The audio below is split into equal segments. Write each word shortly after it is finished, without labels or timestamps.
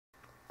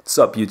What's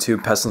up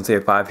YouTube,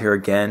 Pestilence85 here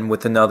again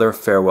with another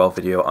farewell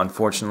video.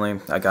 Unfortunately,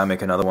 I gotta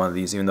make another one of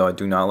these even though I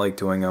do not like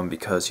doing them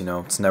because, you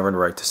know, it's never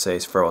right to say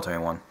farewell to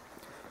anyone.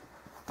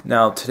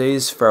 Now,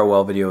 today's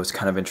farewell video is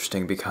kind of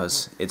interesting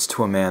because it's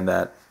to a man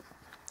that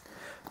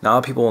not a lot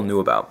of people knew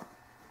about.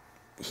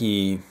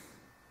 In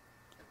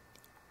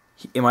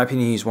my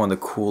opinion, he's one of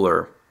the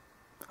cooler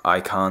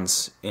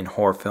icons in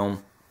horror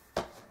film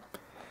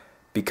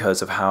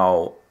because of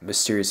how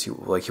mysterious he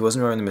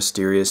wasn't really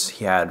mysterious.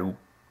 He had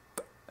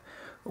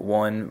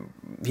one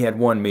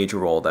major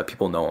role that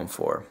people know him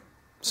for.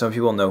 Some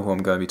people know who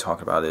I'm going to be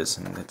talking about is,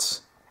 and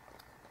it's,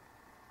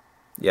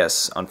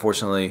 yes,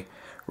 unfortunately,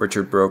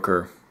 Richard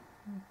Brooker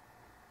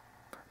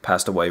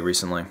passed away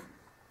recently.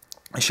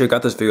 I should have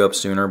got this video up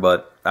sooner,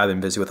 but I've been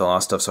busy with a lot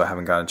of stuff, so I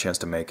haven't gotten a chance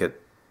to make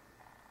it.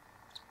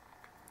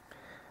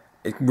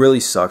 It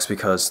really sucks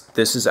because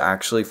this is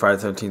actually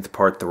Friday the 13th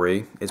Part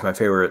 3. It's my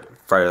favorite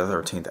Friday the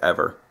 13th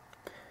ever.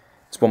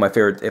 It's one of my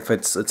favorite,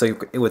 it's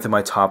like within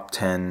my top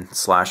 10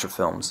 slasher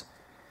films.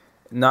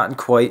 Not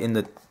quite in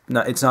the,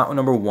 it's not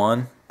number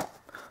one,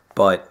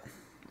 but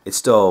it's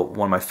still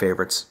one of my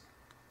favorites.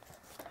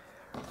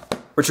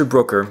 Richard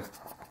Brooker,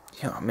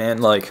 yeah,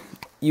 man, like,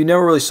 you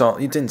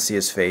didn't see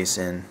his face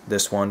in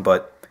this one,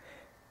 but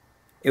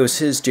it was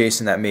his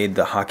Jason that made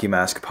the hockey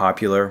mask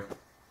popular.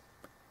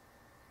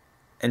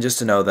 And just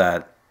to know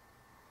that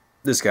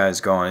this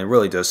guy's gone, it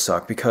really does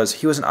suck because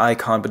he was an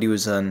icon, but he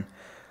was an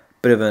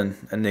bit of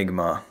an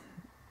enigma,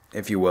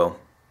 if you will.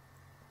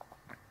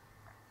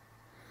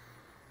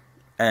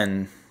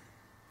 And,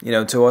 you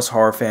know, to us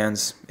horror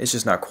fans, it's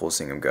just not cool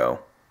seeing him go.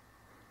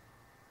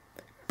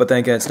 But then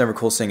again, it's never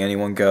cool seeing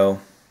anyone go.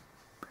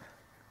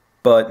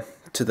 But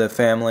to the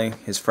family,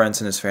 his friends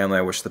and his family,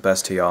 I wish the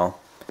best to y'all.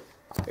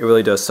 It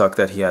really does suck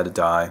that he had to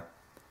die.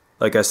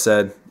 Like I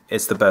said,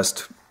 it's the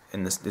best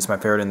in this. It's my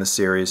favorite in the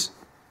series.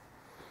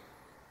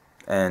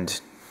 And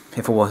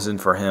if it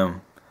wasn't for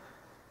him,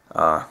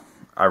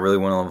 I really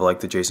wouldn't have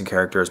liked the Jason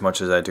character as much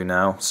as I do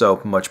now.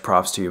 So much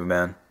props to you,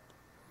 man.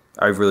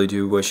 I really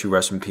do wish you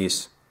rest in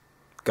peace.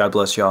 God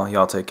bless y'all.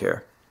 Y'all take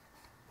care.